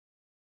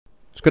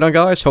What's going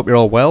on, guys? Hope you're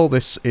all well.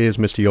 This is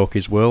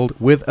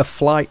MrYorkiesWorld with a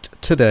flight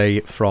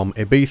today from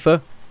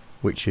Ibiza,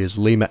 which is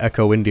Lima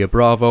Echo India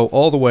Bravo,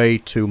 all the way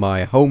to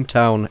my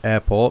hometown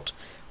airport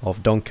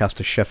of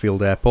Doncaster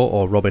Sheffield Airport,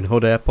 or Robin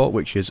Hood Airport,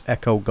 which is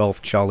Echo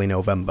Golf Charlie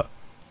November.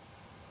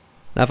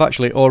 Now, I've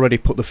actually already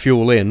put the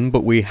fuel in,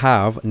 but we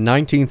have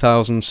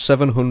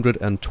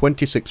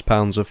 19,726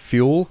 pounds of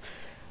fuel.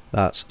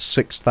 That's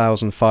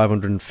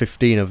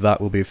 6,515 of that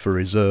will be for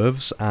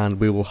reserves, and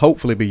we will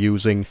hopefully be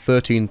using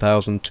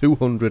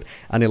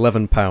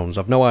 13,211 pounds.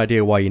 I've no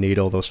idea why you need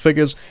all those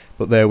figures,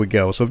 but there we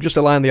go. So I've just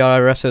aligned the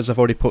IRSs, I've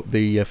already put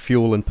the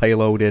fuel and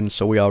payload in,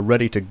 so we are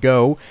ready to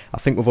go. I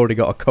think we've already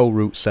got a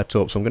co-route set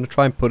up, so I'm going to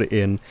try and put it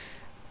in.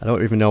 I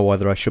don't even know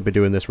whether I should be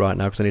doing this right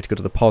now, because I need to go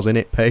to the pause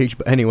init page,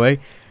 but anyway,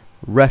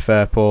 Ref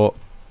Airport,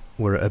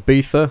 we're at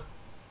Ibiza.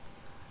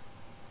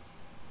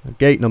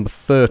 Gate number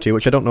 30,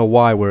 which I don't know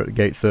why we're at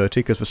gate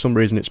 30, because for some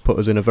reason it's put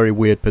us in a very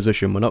weird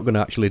position. We're not going to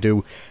actually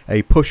do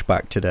a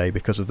pushback today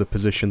because of the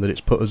position that it's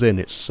put us in.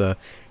 It's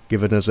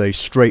given us a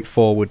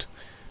straightforward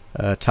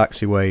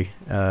taxiway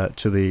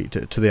to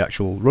the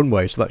actual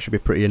runway, so that should be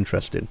pretty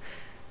interesting.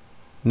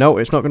 No,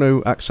 it's not going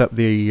to accept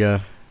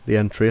the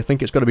entry. I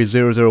think it's got to be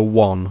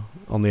 001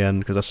 on the end,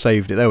 because I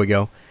saved it. There we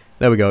go.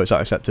 There we go, it's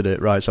accepted it.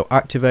 Right, so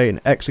activate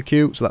and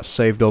execute, so that's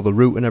saved all the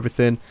route and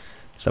everything.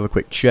 Let's have a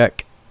quick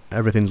check.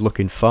 Everything's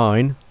looking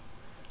fine,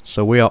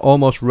 so we are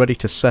almost ready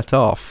to set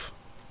off.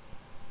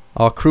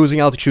 Our cruising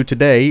altitude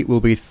today will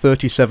be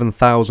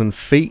 37,000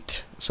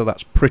 feet, so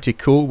that's pretty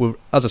cool.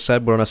 As I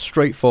said, we're on a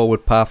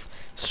straightforward path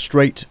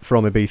straight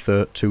from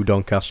Ibiza to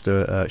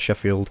Doncaster,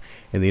 Sheffield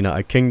in the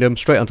United Kingdom,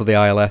 straight onto the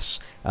ILS,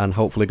 and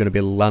hopefully going to be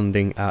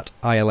landing at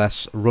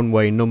ILS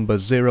runway number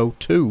 02.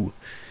 So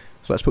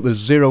let's put the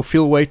 0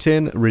 fuel weight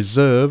in.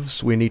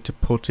 Reserves, we need to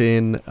put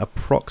in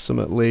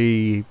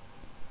approximately...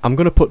 I'm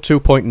going to put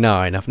 2.9.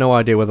 I have no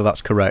idea whether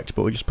that's correct,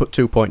 but we'll just put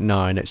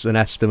 2.9. It's an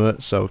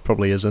estimate, so it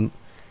probably isn't.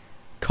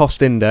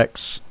 Cost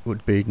index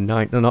would be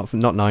 90, not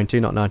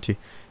 90,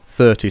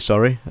 30,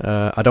 sorry.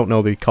 I don't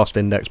know the cost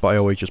index, but I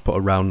always just put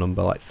a round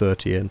number like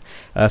 30 in.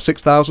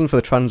 6,000 for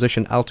the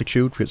transition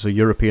altitude, for it's a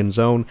European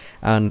zone,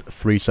 and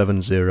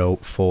 370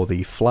 for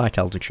the flight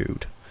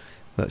altitude.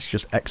 Let's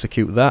just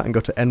execute that and go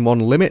to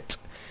N1 limit.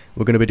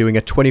 We're going to be doing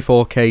a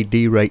 24k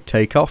D rate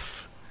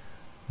takeoff.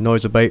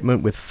 Noise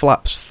abatement with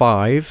flaps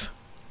 5.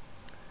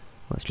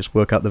 Let's just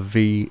work out the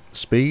V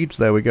speeds.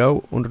 There we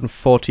go.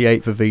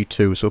 148 for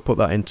V2. So we'll put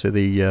that into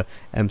the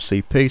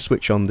MCP.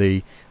 Switch on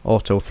the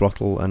auto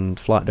throttle and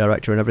flight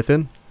director and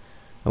everything.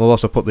 And we'll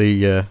also put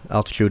the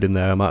altitude in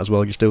there. I might as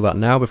well just do that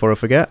now before I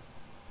forget.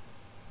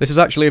 This is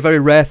actually a very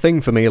rare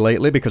thing for me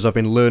lately, because I've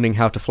been learning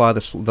how to fly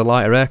the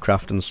lighter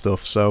aircraft and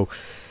stuff. So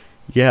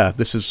yeah,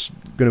 this is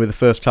going to be the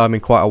first time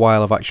in quite a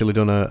while I've actually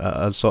done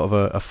a sort of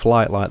a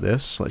flight like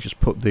this. Let's just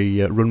put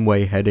the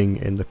runway heading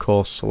in the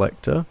course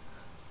selector,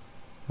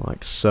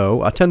 like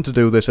so. I tend to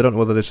do this, I don't know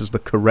whether this is the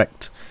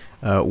correct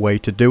way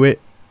to do it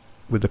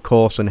with the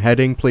course and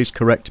heading, please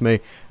correct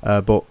me,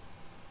 but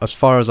as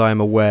far as I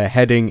am aware,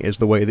 heading is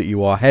the way that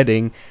you are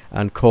heading,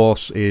 and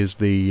course is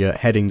the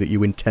heading that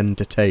you intend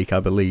to take, I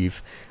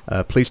believe.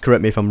 Please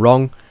correct me if I'm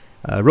wrong.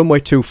 Runway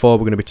 24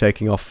 we're going to be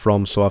taking off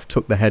from, so I've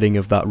took the heading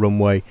of that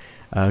runway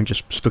and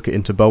just stuck it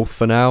into both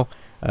for now.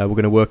 We're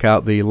going to work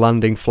out the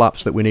landing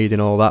flaps that we need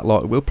and all that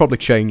lot. We'll probably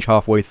change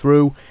halfway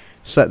through.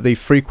 Set the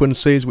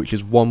frequencies, which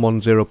is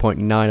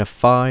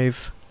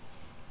 110.905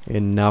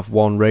 in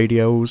nav1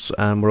 radios,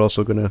 and we're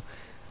also going to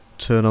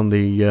turn on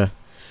the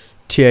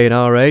TA and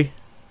RA.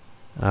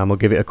 And we'll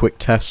give it a quick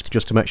test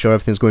just to make sure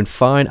everything's going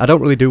fine. I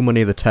don't really do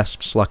many of the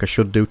tests like I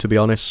should do, to be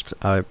honest.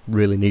 I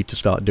really need to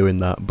start doing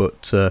that,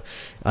 but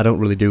I don't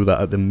really do that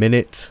at the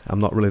minute. I'm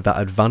not really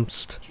that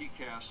advanced.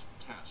 TCAS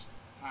test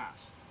pass.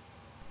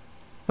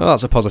 Oh,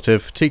 that's a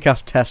positive.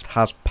 TCAS test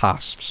has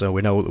passed, so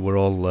we know that we're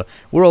all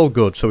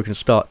good. So we can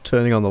start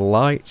turning on the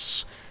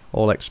lights.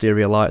 All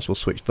exterior lights, we'll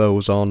switch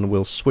those on.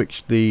 We'll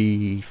switch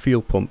the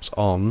fuel pumps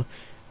on.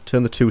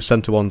 Turn the two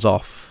centre ones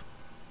off.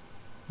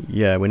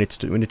 Yeah, we need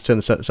to turn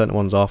the centre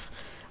ones off.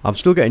 I'm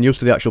still getting used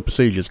to the actual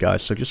procedures,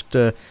 guys, so just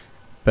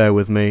bear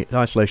with me.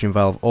 Isolation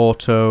valve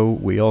auto.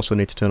 We also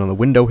need to turn on the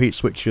window heat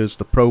switches,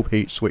 the probe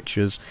heat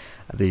switches,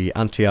 the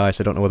anti-ice,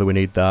 I don't know whether we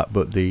need that,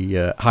 but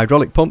the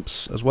hydraulic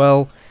pumps as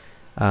well,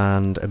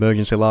 and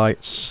emergency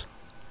lights.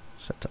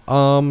 Set to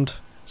armed.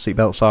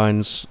 Seatbelt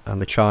signs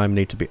and the chime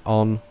need to be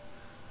on.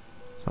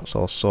 That's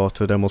all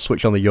sorted, and we'll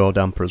switch on the yaw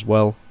damper as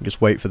well. Just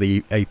wait for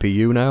the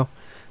APU now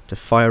to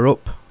fire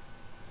up.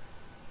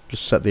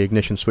 Just set the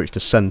ignition switch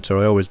to centre.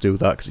 I always do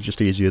that because it's just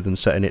easier than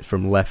setting it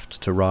from left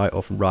to right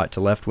or from right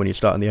to left when you're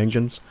starting the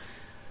engines.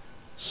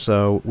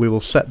 So we will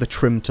set the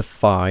trim to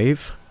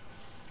 5,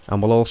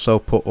 and we'll also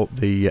put up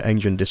the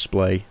engine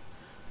display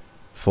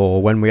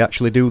for when we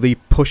actually do the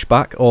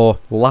pushback, or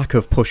lack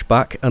of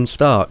pushback, and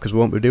start, because we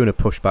won't be doing a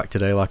pushback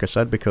today, like I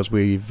said, because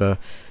we've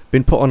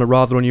been put on a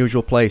rather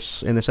unusual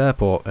place in this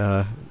airport.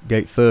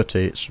 Gate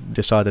 30, it's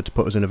decided to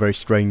put us in a very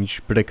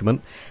strange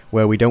predicament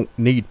where we don't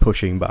need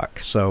pushing back,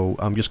 so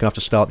I'm just going to have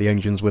to start the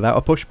engines without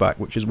a pushback,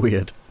 which is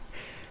weird.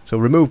 So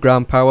remove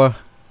ground power,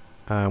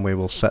 and we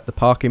will set the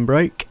parking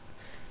brake.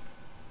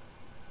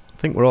 I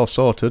think we're all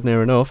sorted,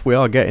 near enough. We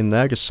are getting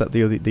there. Just set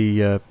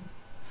the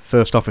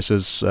first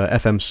officer's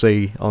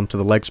FMC onto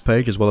the legs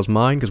page as well as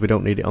mine, because we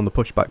don't need it on the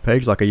pushback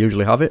page like I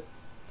usually have it.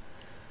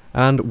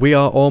 And we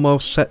are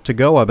almost set to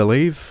go, I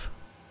believe.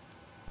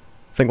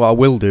 I think what I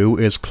will do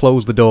is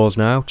close the doors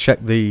now, check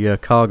the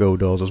cargo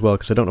doors as well,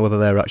 because I don't know whether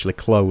they're actually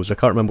closed. I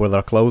can't remember whether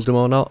I closed them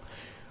or not.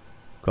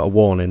 Got a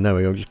warning, there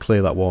we go, just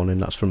clear that warning,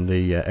 that's from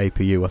the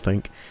APU I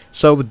think.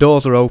 So the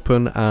doors are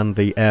open and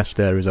the air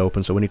stair is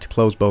open, so we need to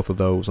close both of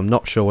those. I'm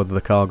not sure whether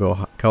the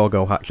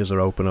cargo hatches are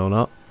open or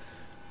not,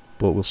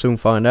 but we'll soon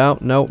find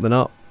out. No, they're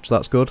not, so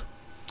that's good.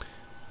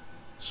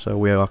 So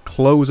we are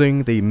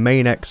closing the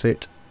main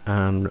exit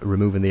and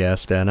removing the air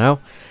stair now.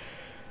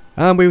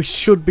 And we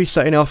should be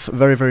setting off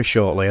very, very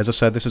shortly. As I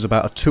said, this is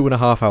about a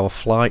 2.5 hour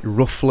flight,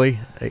 roughly.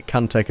 It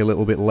can take a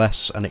little bit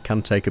less, and it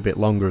can take a bit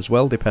longer as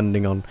well,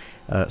 depending on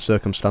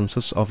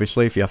circumstances,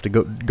 obviously. If you have to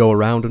go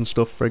around and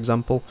stuff, for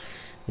example.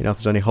 You know, if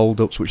there's any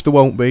hold-ups, which there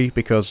won't be,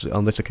 because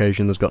on this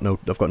occasion I've got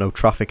no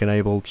traffic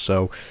enabled,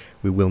 so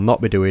we will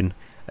not be doing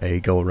a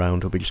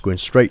go-around. We'll be just going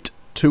straight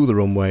to the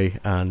runway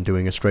and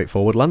doing a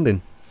straightforward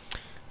landing.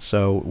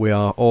 So we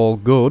are all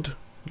good.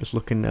 Just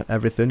looking at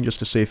everything, just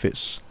to see if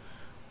it's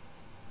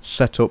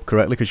set up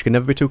correctly, because you can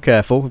never be too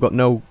careful. We've got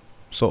no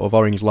sort of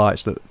orange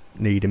lights that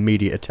need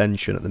immediate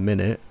attention at the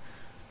minute.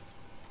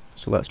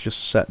 So let's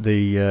just set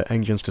the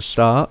engines to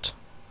start,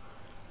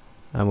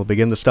 and we'll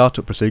begin the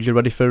startup procedure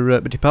ready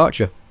for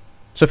departure.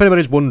 So if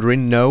anybody's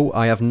wondering, no,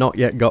 I have not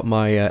yet got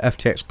my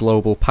FTX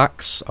Global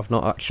packs. I've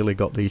not actually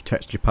got the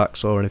texture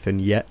packs or anything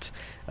yet.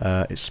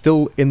 It's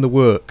still in the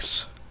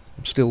works.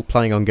 I'm still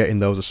planning on getting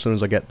those as soon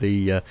as I get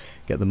the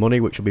money,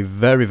 which will be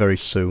very, very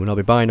soon. I'll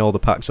be buying all the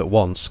packs at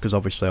once, because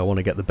obviously I want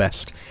to get the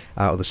best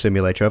out of the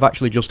simulator. I've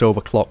actually just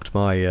overclocked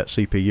my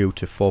CPU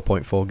to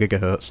 4.4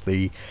 GHz.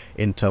 The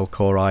Intel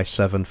Core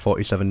i7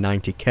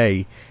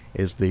 4790K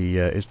is the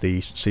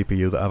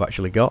CPU that I've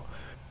actually got.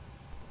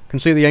 Can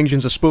see the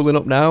engines are spooling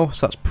up now,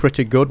 so that's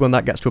pretty good. When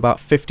that gets to about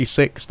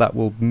 56, that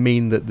will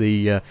mean that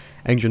the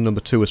engine number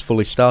 2 is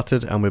fully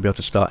started, and we'll be able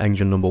to start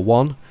engine number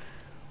 1.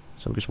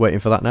 So I'm just waiting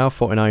for that now,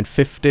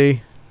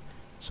 4950,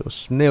 so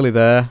it's nearly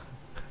there.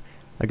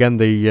 Again,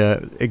 the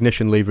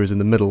ignition lever is in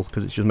the middle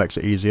because it just makes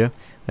it easier.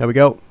 There we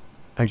go,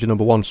 engine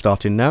number 1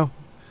 starting now.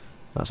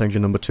 That's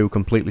engine number 2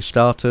 completely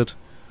started.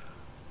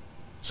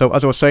 So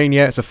as I was saying,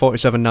 yeah, it's a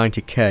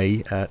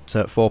 4790K at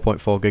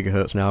 4.4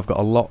 GHz now. I've got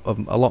a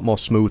lot more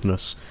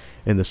smoothness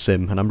in the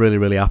sim, and I'm really,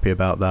 really happy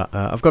about that.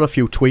 I've got a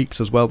few tweaks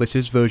as well. This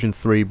is version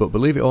 3, but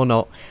believe it or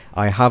not,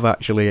 I have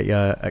actually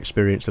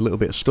experienced a little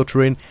bit of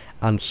stuttering,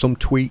 and some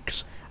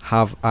tweaks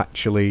have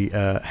actually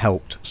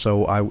helped.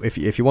 So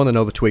if you want to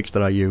know the tweaks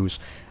that I use,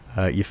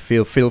 you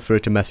feel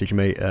free to message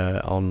me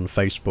on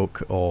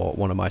Facebook or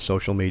one of my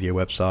social media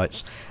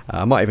websites.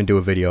 I might even do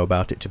a video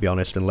about it, to be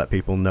honest, and let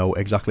people know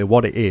exactly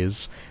what it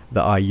is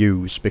that I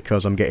use,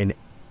 because I'm getting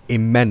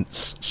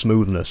immense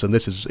smoothness, and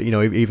this is, you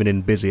know, even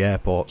in busy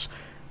airports,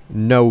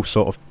 no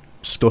sort of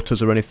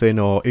stutters or anything,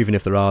 or even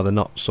if there are, they're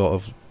not sort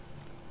of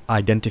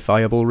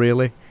identifiable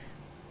really,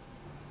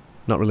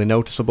 not really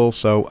noticeable.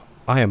 So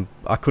I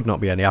could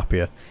not be any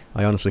happier.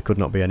 I honestly could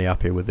not be any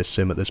happier with this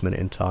sim at this minute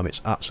in time.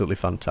 It's absolutely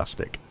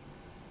fantastic.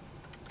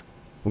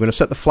 We're going to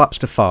set the flaps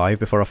to 5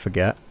 before I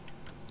forget,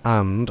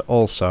 and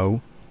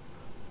also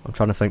I'm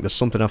trying to think, there's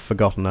something I've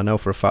forgotten. I know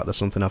for a fact there's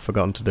something I've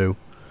forgotten to do.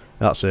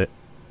 That's it.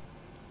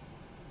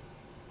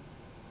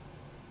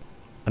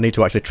 I need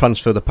to actually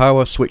transfer the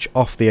power, switch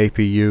off the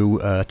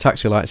APU,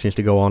 taxi lights needs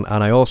to go on,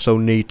 and I also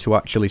need to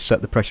actually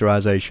set the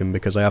pressurization,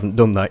 because I haven't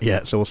done that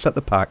yet. So we'll set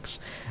the packs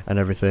and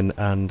everything,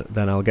 and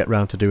then I'll get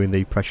round to doing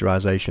the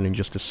pressurization in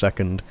just a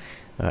second.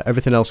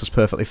 Everything else is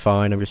perfectly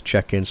fine, I'm just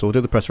checking. So we'll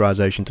do the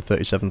pressurization to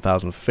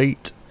 37,000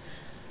 feet.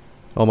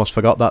 Almost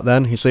forgot that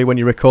then. You see, when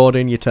you're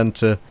recording, you tend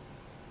to,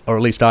 or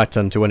at least I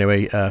tend to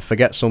anyway,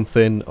 forget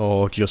something,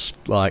 or just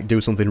like do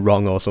something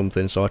wrong or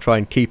something. So I try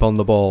and keep on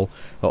the ball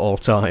at all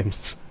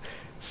times.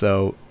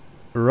 So,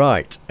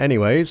 right,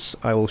 anyways,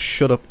 I will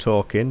shut up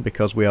talking,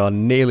 because we are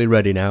nearly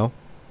ready now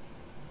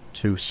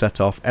to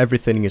set off.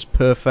 Everything is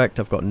perfect.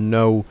 I've got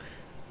no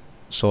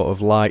sort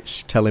of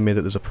lights telling me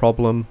that there's a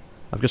problem.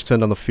 I've just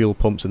turned on the fuel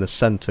pumps in the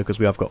centre, because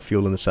we have got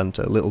fuel in the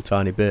centre, a little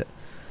tiny bit,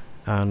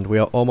 and we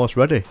are almost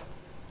ready.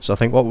 So I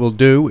think what we'll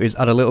do is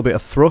add a little bit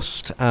of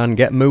thrust and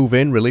get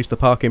moving, release the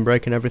parking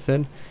brake and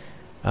everything,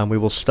 and we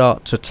will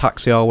start to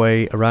taxi our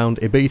way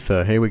around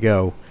Ibiza. Here we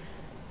go.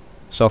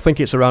 So I think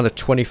it's around a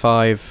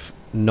 25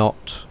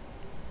 knot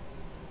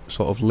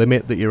sort of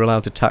limit that you're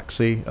allowed to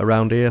taxi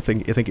around here. I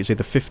think it's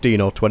either 15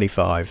 or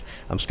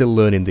 25. I'm still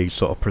learning these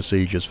sort of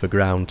procedures for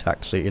ground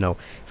taxi, you know,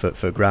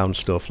 for ground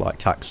stuff like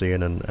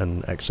taxiing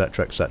and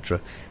etc, etc.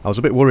 I was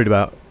a bit worried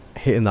about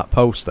hitting that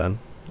post then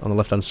on the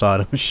left hand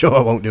side. I'm sure I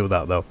won't do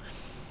that though.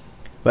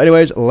 But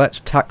anyways, let's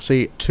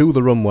taxi to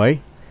the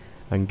runway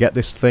and get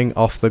this thing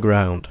off the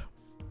ground.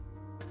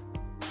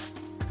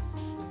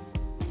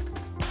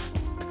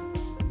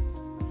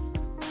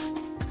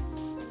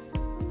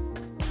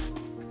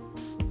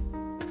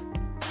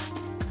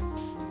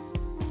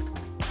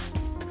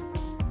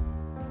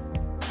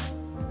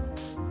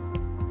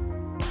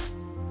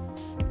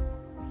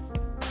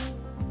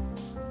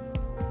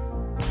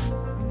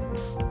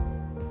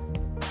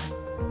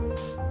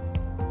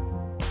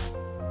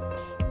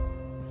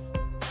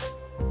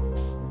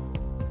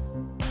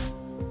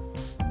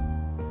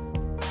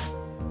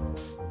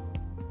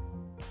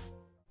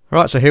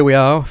 Right, so here we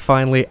are,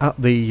 finally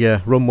at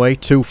the runway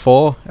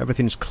 24.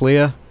 Everything's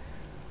clear.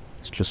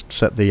 Let's just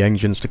set the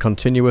engines to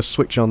continuous,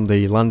 switch on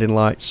the landing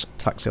lights,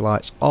 taxi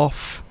lights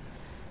off,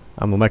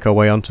 and we'll make our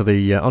way onto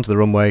the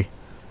runway.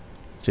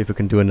 See if we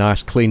can do a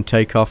nice clean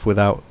takeoff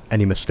without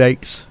any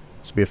mistakes.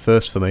 This will be a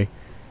first for me.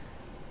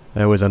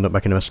 I always end up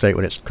making a mistake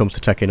when it comes to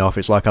taking off.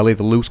 It's like I'll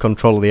either lose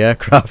control of the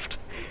aircraft,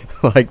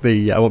 like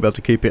I won't be able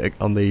to keep it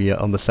on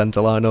the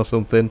centre line or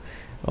something,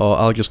 or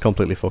I'll just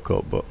completely fuck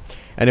up. But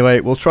anyway,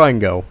 we'll try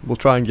and go. We'll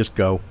try and just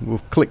go.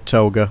 We've clicked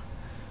toga,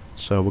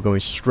 so we're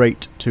going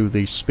straight to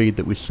the speed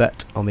that we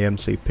set on the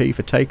MCP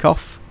for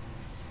takeoff,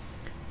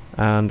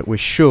 and we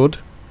should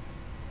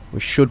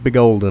be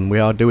golden. We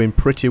are doing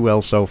pretty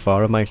well so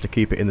far. I've managed to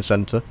keep it in the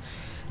centre.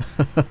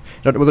 I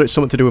don't know whether it's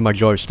something to do with my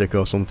joystick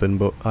or something,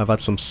 but I've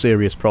had some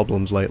serious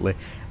problems lately.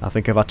 I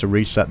think I've had to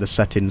reset the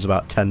settings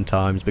about 10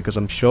 times because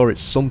I'm sure it's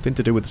something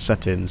to do with the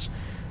settings,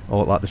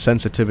 or like the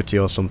sensitivity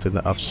or something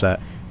that I've set,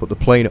 but the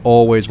plane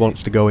always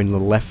wants to go in the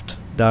left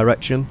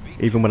direction,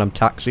 even when I'm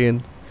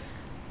taxiing.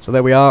 So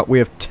there we are, we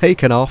have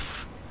taken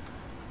off.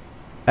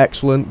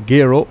 Excellent,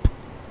 gear up.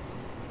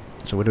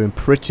 So we're doing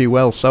pretty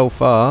well so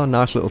far.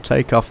 Nice little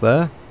takeoff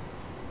there.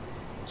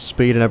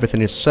 Speed and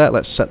everything is set.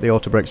 Let's set the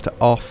auto brakes to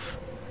off.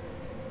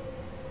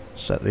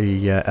 Set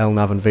the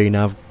LNAV and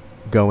VNAV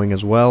going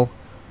as well.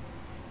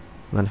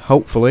 And then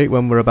hopefully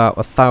when we're about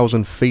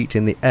 1,000 feet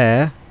in the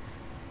air,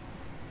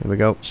 here we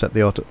go, set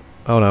the auto...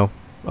 Oh no.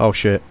 Oh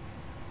shit.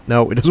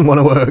 No, it doesn't want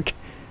to work.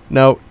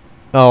 No.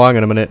 Oh, hang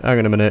on a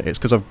minute. It's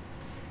because I've...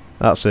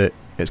 That's it.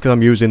 It's because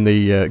I'm using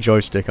the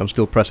joystick. I'm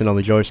still pressing on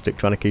the joystick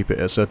trying to keep it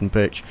at a certain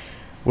pitch.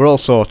 We're all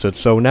sorted.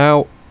 So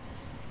now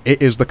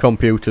it is the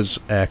computer's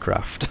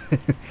aircraft.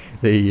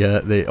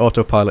 The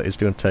autopilot is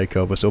doing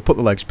takeover. So we'll put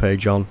the legs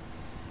page on.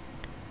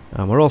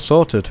 And we're all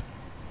sorted.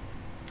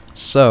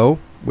 So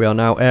we are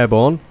now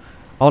airborne,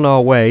 on our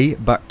way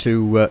back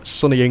to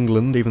sunny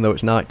England, even though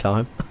it's night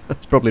time.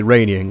 It's probably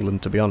rainy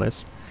England, to be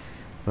honest.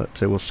 But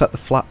we'll set the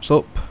flaps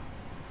up,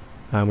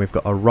 and we've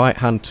got a right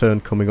hand turn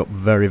coming up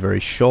very,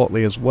 very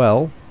shortly as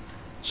well.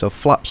 So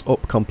flaps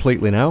up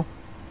completely now.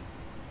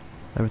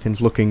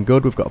 Everything's looking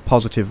good. We've got a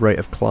positive rate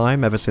of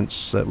climb ever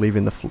since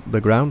leaving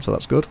the ground, so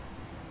that's good.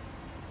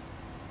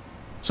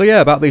 So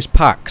yeah, about these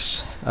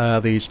packs,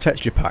 these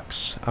texture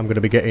packs, I'm going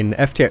to be getting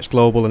FTX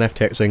Global and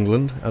FTX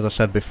England, as I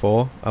said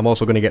before. I'm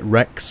also going to get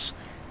Rex.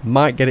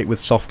 Might get it with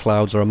soft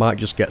clouds, or I might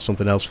just get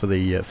something else for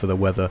the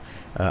weather.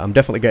 I'm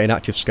definitely getting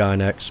Active Sky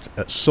next.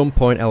 At some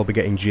point I'll be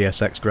getting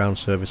GSX ground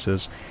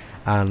services,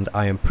 and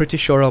I am pretty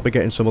sure I'll be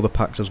getting some other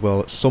packs as well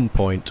at some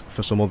point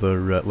for some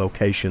other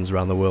locations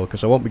around the world,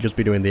 because I won't be just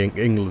be doing the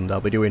England, I'll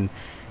be doing,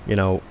 you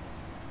know,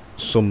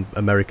 some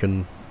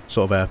American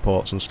sort of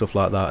airports and stuff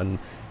like that, and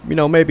you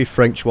know, maybe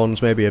French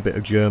ones, maybe a bit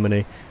of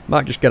Germany.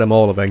 Might just get them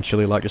all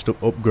eventually, like just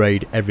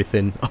upgrade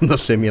everything on the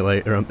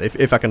simulator,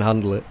 if I can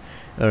handle it,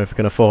 or if I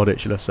can afford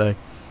it, should I say.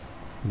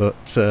 But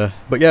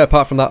yeah,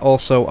 apart from that,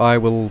 also I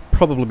will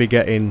probably be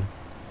getting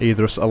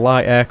either a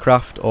light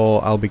aircraft,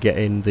 or I'll be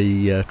getting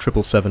the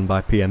 777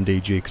 by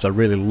PMDG, because I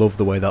really love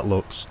the way that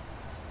looks.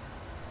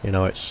 You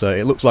know,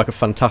 it looks like a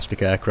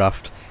fantastic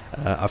aircraft.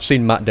 I've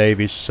seen Matt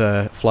Davies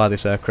fly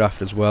this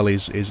aircraft as well.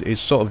 He's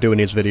sort of doing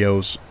his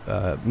videos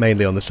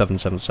mainly on the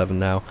 777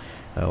 now,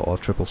 or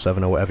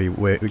 777, or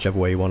whichever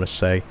way you want to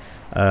say.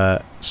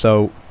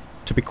 So,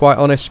 to be quite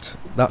honest,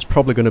 that's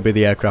probably going to be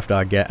the aircraft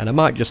I get, and I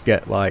might just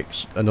get like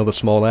another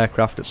small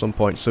aircraft at some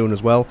point soon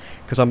as well,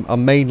 because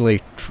I'm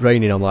mainly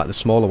training on like the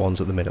smaller ones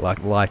at the minute,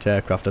 like light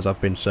aircraft, as I've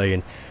been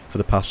saying for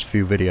the past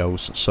few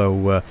videos.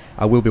 So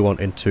I will be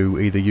wanting to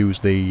either use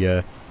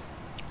the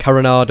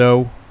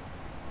Coronado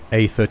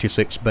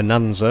A36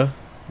 Bonanza,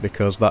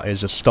 because that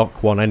is a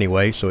stock one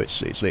anyway, so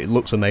it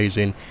looks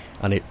amazing,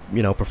 and it,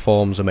 you know,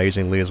 performs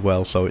amazingly as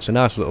well, so it's a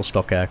nice little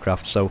stock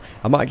aircraft. So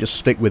I might just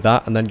stick with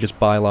that and then just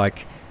buy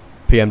like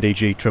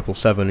PMDG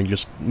 777 and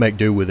just make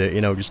do with it,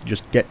 you know,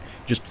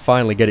 just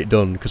finally get it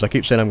done, because I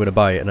keep saying I'm going to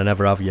buy it and I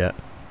never have yet.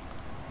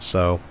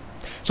 So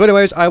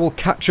anyways, I will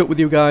catch up with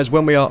you guys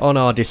when we are on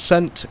our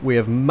descent. We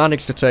have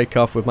managed to take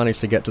off. We've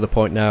managed to get to the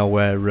point now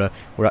where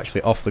we're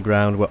actually off the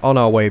ground. We're on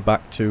our way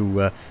back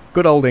to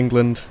good old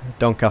England,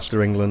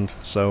 Doncaster, England.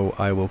 So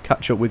I will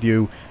catch up with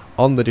you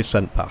on the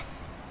descent path.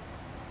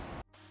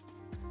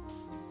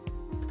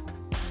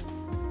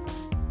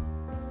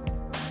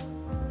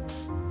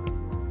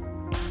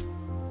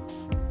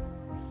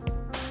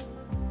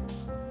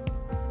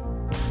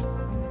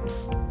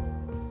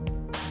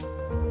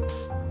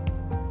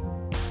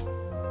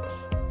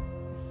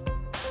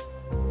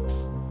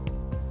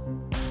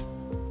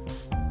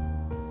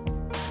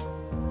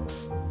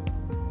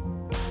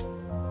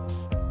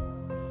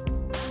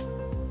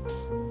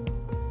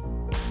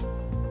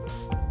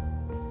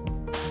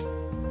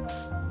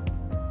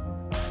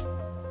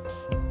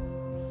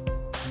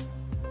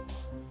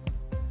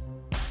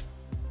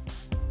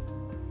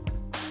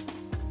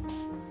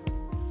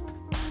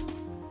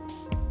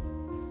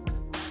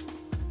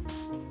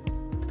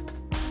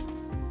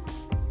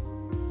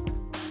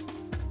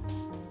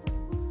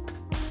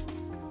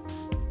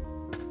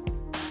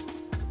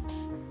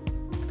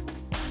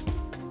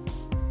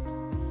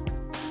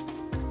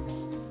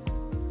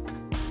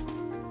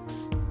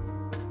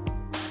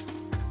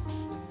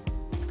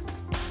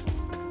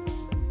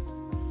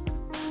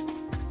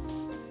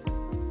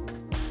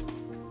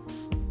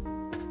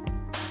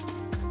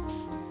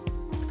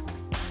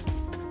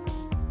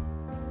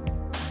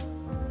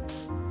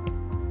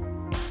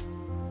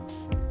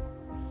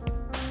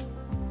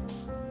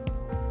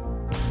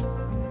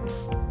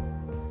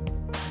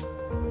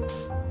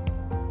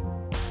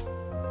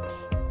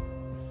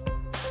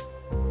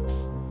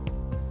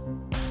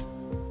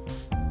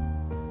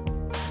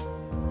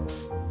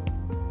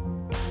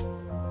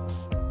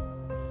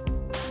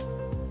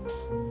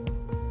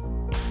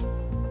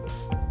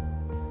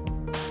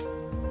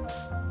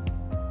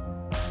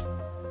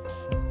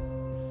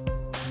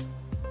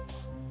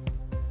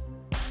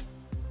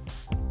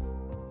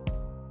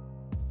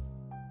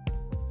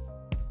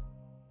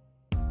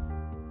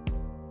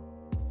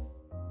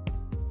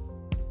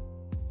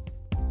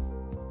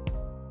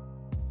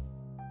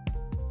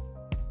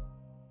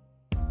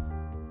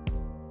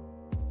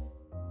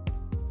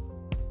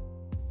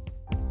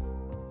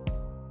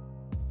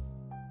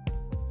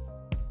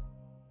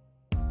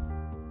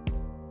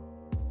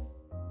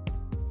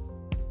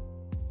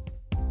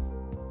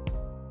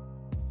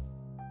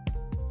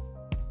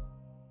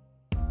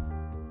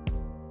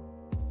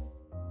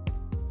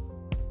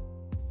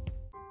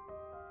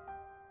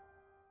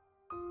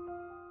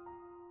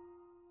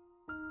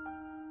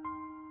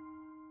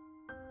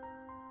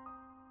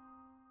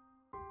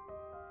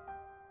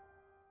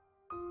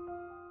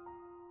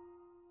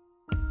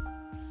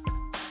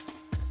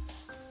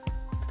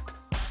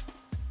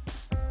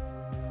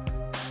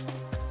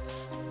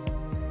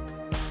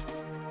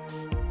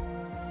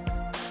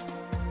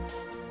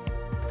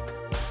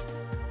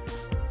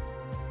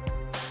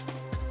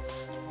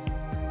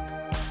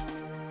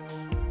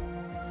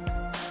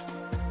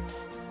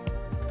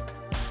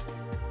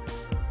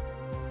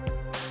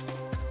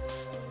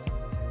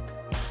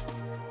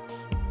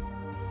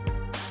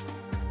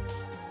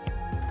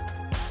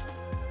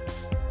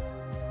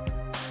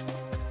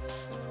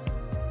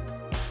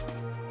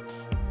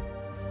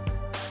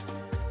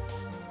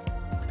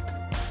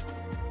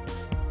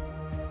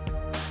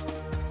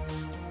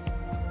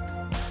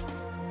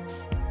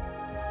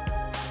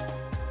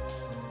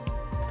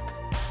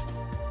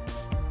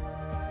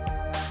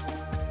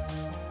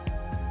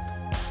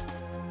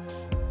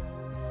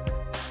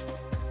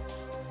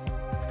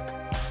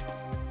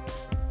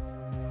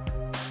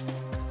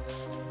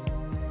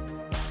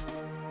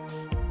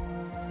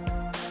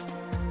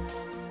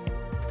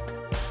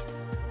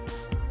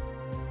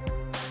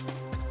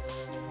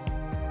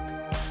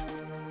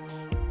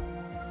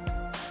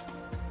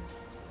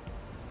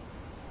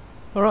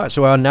 Alright,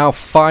 so we are now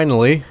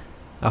finally,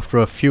 after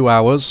a few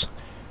hours,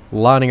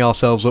 lining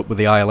ourselves up with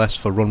the ILS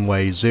for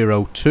runway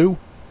 02.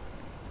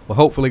 We're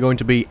hopefully going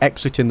to be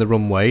exiting the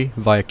runway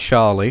via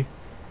Charlie,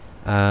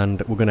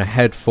 and we're going to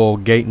head for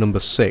gate number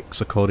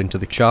 6 according to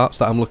the charts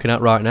that I'm looking at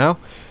right now.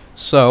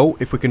 So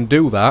if we can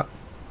do that,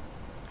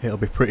 it'll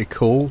be pretty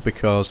cool,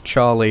 because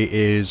Charlie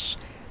is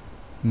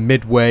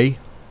midway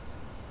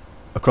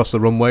across the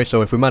runway,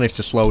 so if we manage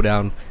to slow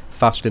down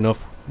fast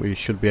enough, we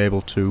should be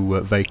able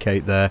to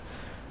vacate there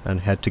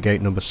and head to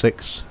gate number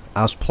 6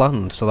 as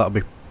planned, so that'll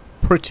be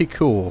pretty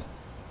cool.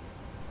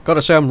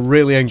 Gotta say, I'm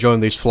really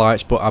enjoying these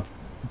flights, but I've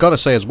gotta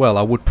say as well,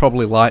 I would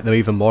probably like them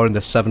even more in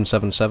the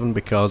 777,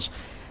 because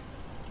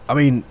I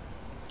mean,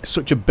 it's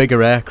such a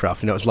bigger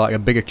aircraft, you know, it's like a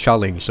bigger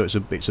challenge, so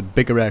it's a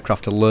bigger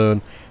aircraft to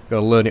learn.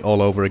 Gotta learn it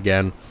all over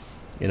again,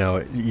 you know,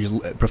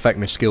 you perfect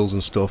my skills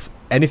and stuff.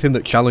 Anything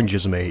that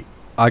challenges me,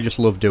 I just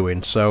love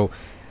doing. So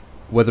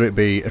whether it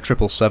be a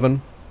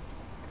 777,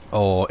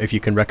 or if you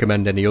can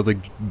recommend any other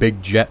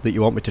big jet that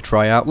you want me to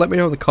try out, let me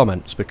know in the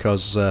comments,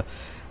 because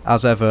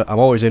as ever, I'm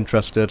always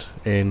interested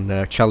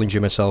in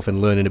challenging myself and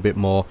learning a bit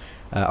more.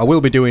 I will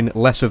be doing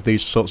less of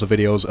these sorts of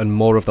videos and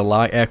more of the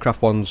light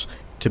aircraft ones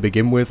to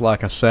begin with,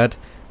 like I said,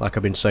 like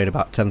I've been saying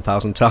about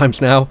 10,000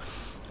 times now,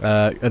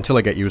 until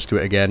I get used to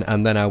it again,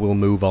 and then I will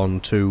move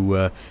on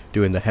to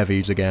doing the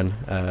heavies again.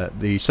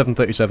 The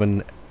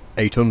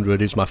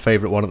 737-800 is my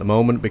favourite one at the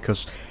moment,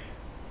 because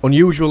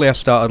unusually I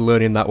started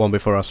learning that one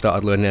before I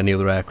started learning any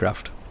other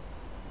aircraft,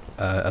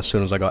 as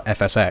soon as I got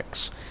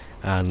FSX.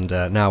 And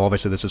now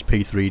obviously this is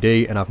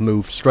P3D, and I've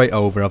moved straight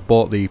over. I've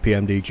bought the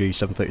PMDG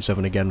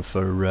 737 again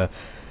for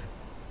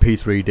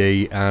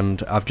P3D,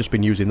 and I've just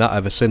been using that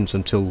ever since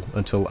until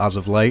as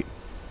of late.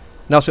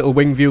 Nice little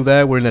wing view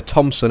there. We're in a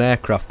Thomson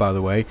aircraft, by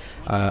the way.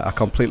 I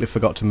completely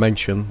forgot to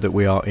mention that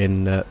we are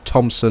in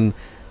Thomson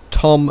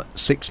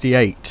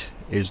TOM68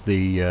 is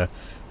the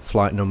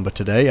flight number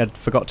today. I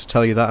forgot to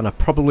tell you that, and I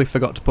probably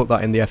forgot to put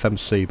that in the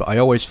FMC, but I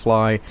always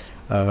fly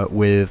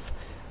with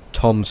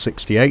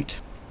TOM68.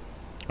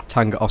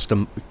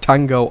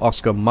 Tango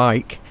Oscar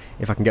Mike,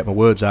 if I can get my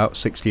words out,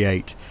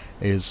 68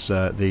 is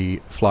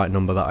the flight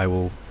number that I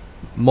will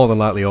more than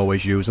likely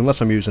always use,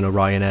 unless I'm using a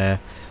Ryanair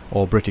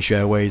or British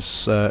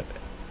Airways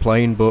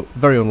plane, but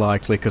very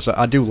unlikely, because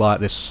I do like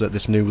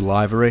this new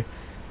livery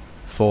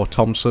for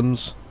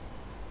Thomsons,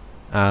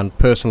 and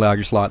personally I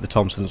just like the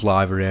Thomsons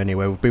livery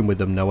anyway. We've been with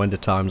them no end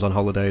of times on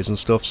holidays and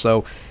stuff,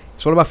 so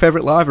it's one of my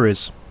favourite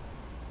liveries.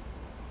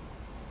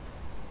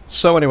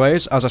 So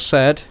anyways, as I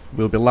said,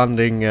 we'll be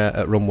landing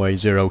at runway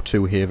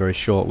 02 here very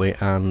shortly,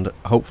 and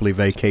hopefully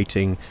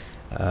vacating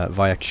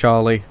via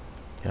Charlie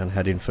and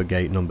heading for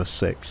gate number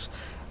 6.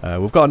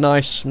 We've got a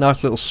nice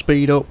little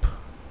speed up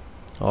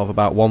of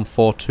about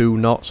 142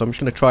 knots. I'm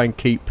just going to try and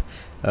keep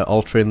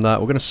altering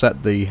that. We're going to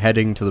set the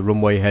heading to the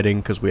runway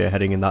heading, because we are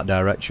heading in that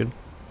direction.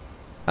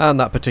 And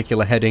that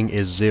particular heading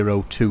is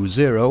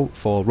 020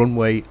 for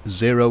runway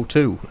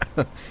 02.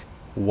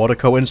 What a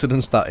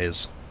coincidence that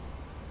is.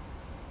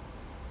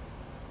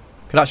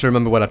 I can actually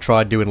remember when I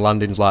tried doing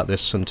landings like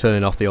this and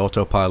turning off the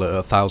autopilot at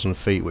 1,000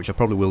 feet, which I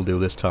probably will do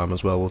this time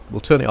as well.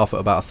 We'll turn it off at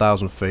about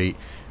 1,000 feet,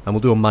 and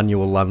we'll do a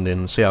manual landing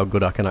and see how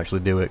good I can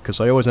actually do it, because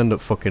I always end up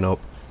fucking up.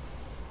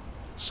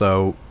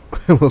 So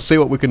we'll see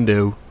what we can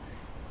do.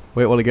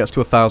 Wait while it gets to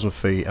 1,000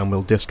 feet, and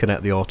we'll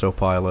disconnect the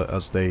autopilot,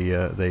 as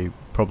they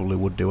probably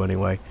would do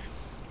anyway.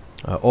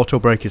 Auto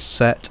brake is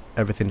set,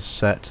 everything's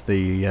set,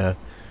 the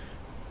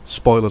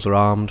spoilers are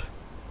armed.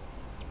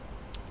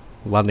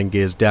 Landing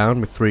gears down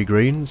with 3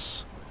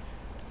 greens.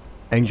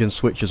 Engine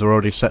switches are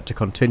already set to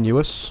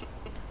continuous,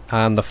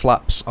 and the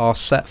flaps are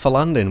set for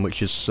landing,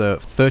 which is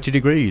 30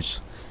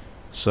 degrees.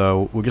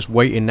 So we're just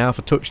waiting now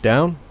for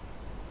touchdown,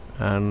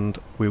 and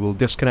we will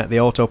disconnect the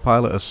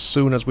autopilot as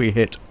soon as we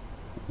hit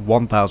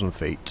 1,000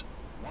 feet.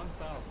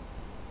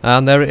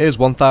 And there it is,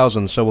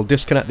 1,000. So we'll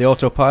disconnect the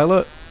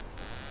autopilot,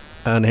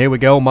 and here we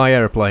go, my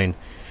aeroplane.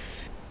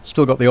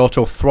 Still got the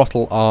auto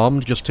throttle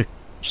armed just to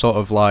sort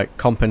of like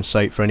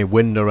compensate for any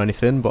wind or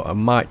anything, but I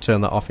might turn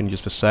that off in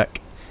just a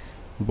sec.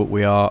 But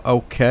we are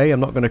okay.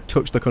 I'm not going to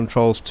touch the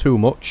controls too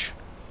much.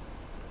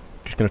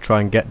 Just going to try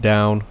and get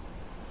down.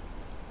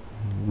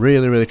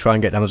 Really try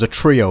and get down. There's a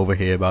tree over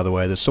here, by the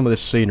way. There's some of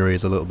this scenery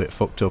is a little bit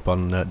fucked up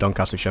on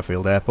Doncaster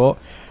Sheffield Airport.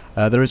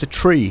 There is a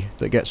tree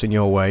that gets in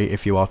your way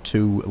if you are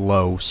too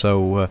low,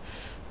 so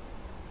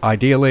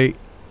ideally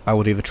I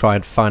would either try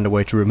and find a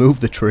way to remove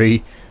the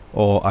tree,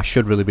 or I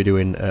should really be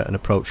doing an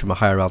approach from a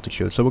higher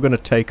altitude. So we're going to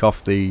take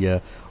off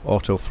the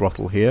auto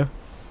throttle here.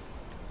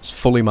 It's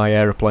fully my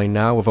aeroplane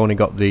now. We've only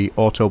got the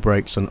auto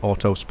brakes and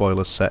auto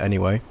spoilers set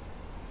anyway.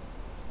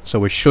 So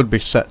we should be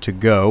set to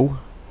go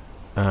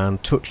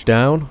and touch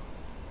down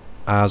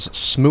as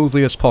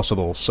smoothly as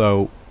possible.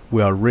 So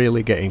we are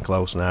really getting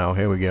close now.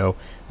 Here we go.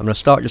 I'm going to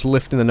start just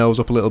lifting the nose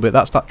up a little bit.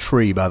 That's that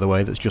tree, by the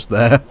way, that's just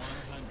there.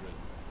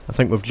 I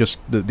think we've just,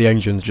 the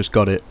engine's just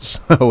got it.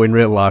 So in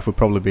real life we'll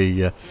probably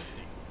be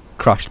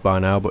crashed by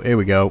now, but here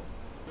we go.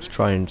 Let's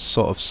try and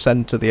sort of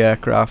centre the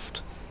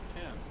aircraft.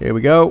 Here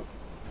we go.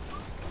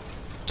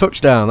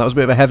 Touchdown. That was a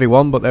bit of a heavy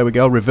one, but there we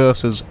go.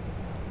 Reversers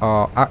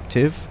are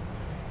active.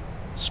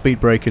 Speed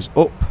brake is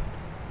up.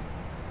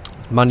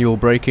 Manual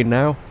braking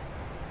now.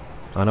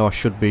 I know I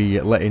should be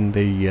letting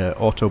the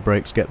auto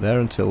brakes get there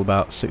until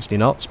about 60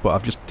 knots, but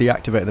I've just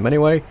deactivated them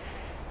anyway.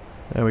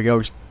 There we go,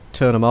 just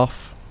turn them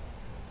off.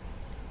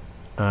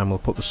 And we'll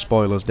put the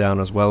spoilers down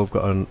as well. We've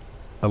got an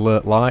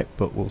alert light,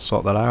 but we'll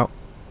sort that out.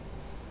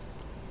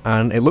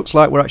 And it looks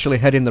like we're actually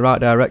heading the right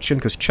direction,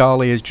 because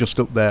Charlie is just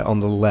up there on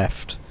the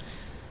left.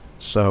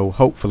 So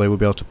hopefully we'll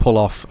be able to pull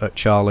off at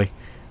Charlie,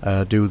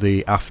 do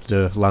the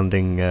after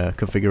landing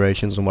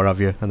configurations and what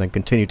have you, and then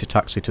continue to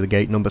taxi to the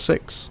gate number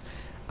 6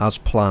 as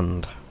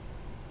planned.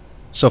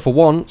 So for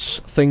once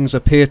things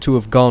appear to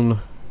have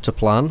gone to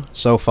plan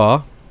so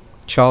far.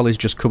 Charlie's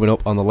just coming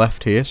up on the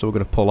left here, so we're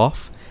going to pull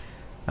off.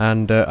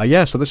 And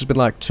yeah, so this has been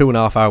like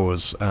 2.5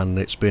 hours, and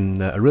it's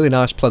been a really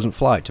nice pleasant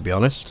flight, to be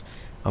honest.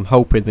 I'm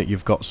hoping that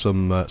you've got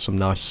some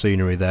nice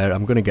scenery there.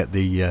 I'm going to get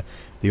the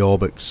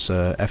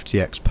Orbix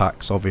FTX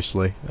packs,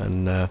 obviously,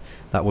 and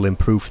that will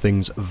improve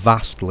things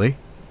vastly.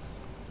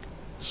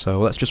 So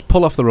let's just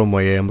pull off the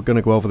runway here, and we're going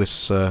to go over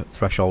this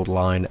threshold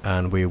line,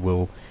 and we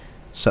will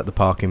set the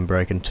parking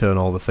brake and turn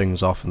all the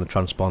things off and the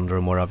transponder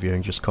and what have you,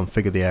 and just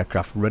configure the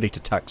aircraft ready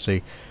to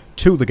taxi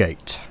to the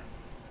gate.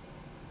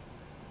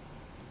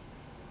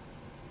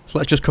 So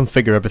let's just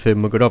configure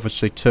everything. We're going to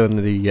obviously turn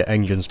the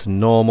engines to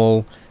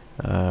normal,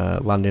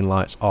 landing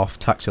lights off,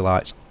 taxi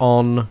lights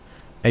on,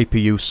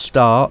 APU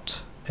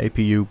start,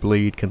 APU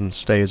bleed can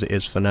stay as it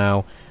is for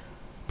now,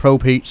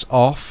 probe heats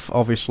off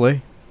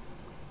obviously,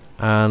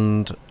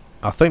 and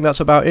I think that's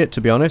about it,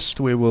 to be honest.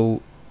 We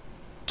will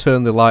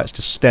turn the lights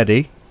to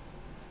steady,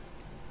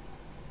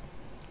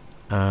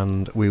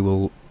 and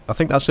I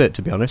think that's it,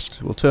 to be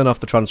honest. We'll turn off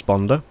the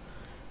transponder,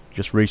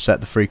 just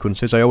reset the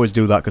frequencies. I always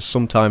do that because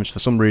sometimes for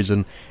some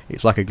reason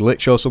it's like a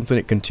glitch or something,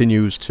 it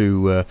continues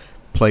to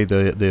play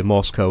the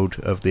Morse code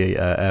of the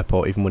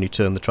airport even when you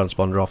turn the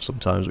transponder off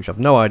sometimes, which I've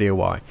no idea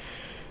why.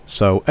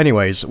 So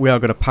anyways, we are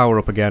going to power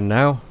up again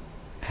now,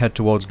 head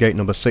towards gate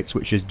number 6,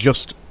 which is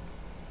just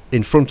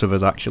in front of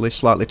us actually,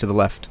 slightly to the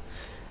left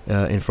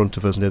in front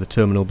of us near the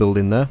terminal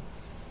building there.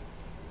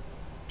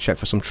 Check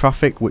for some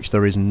traffic, which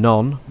there is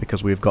none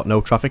because we've got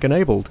no traffic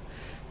enabled.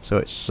 So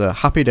it's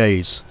happy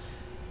days.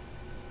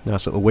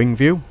 Nice little wing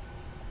view.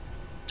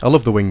 I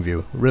love the wing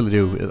view, I really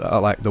do. I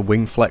like the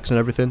wing flex and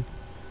everything.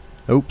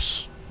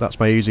 Oops, that's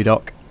my easy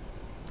dock.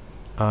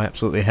 I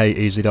absolutely hate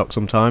easy dock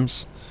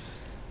sometimes.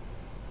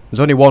 There's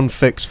only one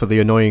fix for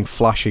the annoying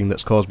flashing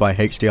that's caused by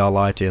HDR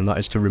lighting, and that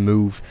is to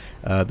remove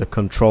the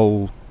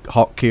control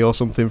hotkey or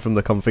something from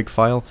the config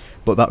file,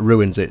 but that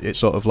ruins it. It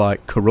sort of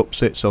like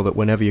corrupts it so that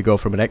whenever you go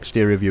from an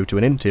exterior view to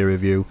an interior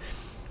view,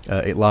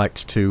 it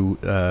likes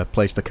to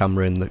place the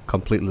camera in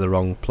completely the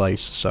wrong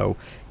place, so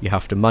you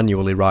have to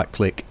manually right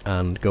click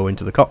and go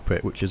into the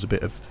cockpit, which is a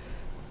bit of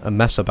a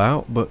mess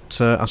about,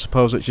 but I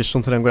suppose it's just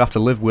something I'm going to have to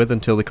live with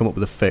until they come up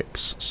with a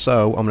fix.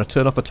 So I'm going to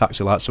turn off the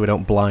taxi lights so we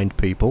don't blind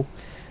people,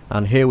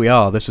 and here we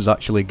are. This is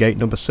actually gate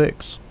number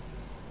 6.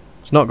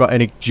 It's not got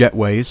any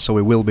jetways, so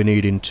we will be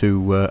needing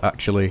to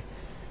actually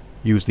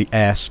use the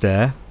air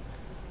stair.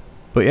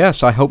 But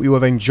yes, I hope you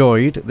have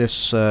enjoyed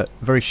this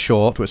very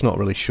short, well it's not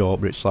really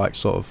short, but it's like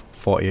sort of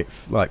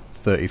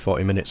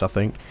 30-40 minutes I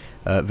think,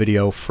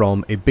 video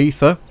from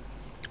Ibiza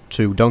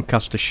to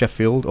Doncaster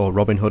Sheffield, or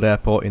Robin Hood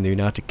Airport in the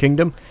United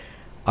Kingdom.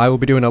 I will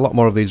be doing a lot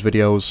more of these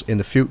videos in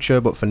the future,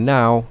 but for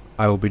now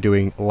I will be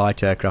doing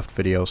light aircraft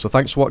videos. So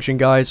thanks for watching,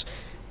 guys.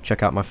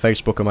 Check out my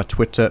Facebook and my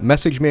Twitter.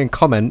 Message me and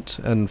comment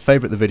and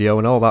favourite the video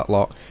and all that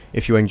lot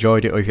if you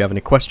enjoyed it, or if you have any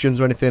questions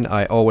or anything.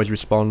 I always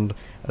respond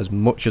as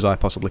much as I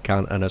possibly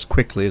can and as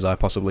quickly as I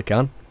possibly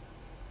can.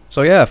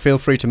 So yeah, feel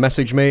free to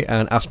message me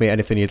and ask me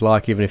anything you'd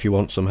like, even if you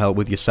want some help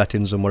with your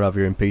settings and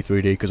whatever in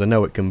P3D, because I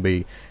know it can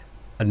be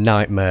a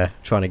nightmare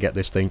trying to get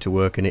this thing to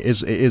work, and it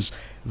is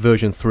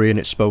version 3 and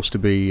it's supposed to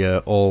be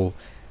all,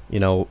 you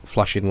know,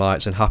 flashing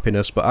lights and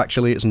happiness, but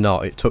actually it's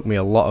not. It took me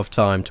a lot of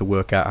time to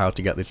work out how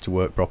to get this to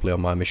work properly on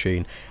my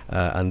machine,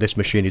 and this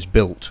machine is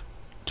built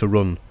to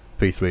run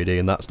P3D,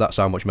 and that's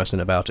how much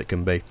messing about it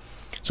can be.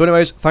 So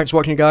anyways, thanks for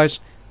watching, guys,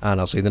 and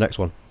I'll see you in the next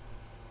one.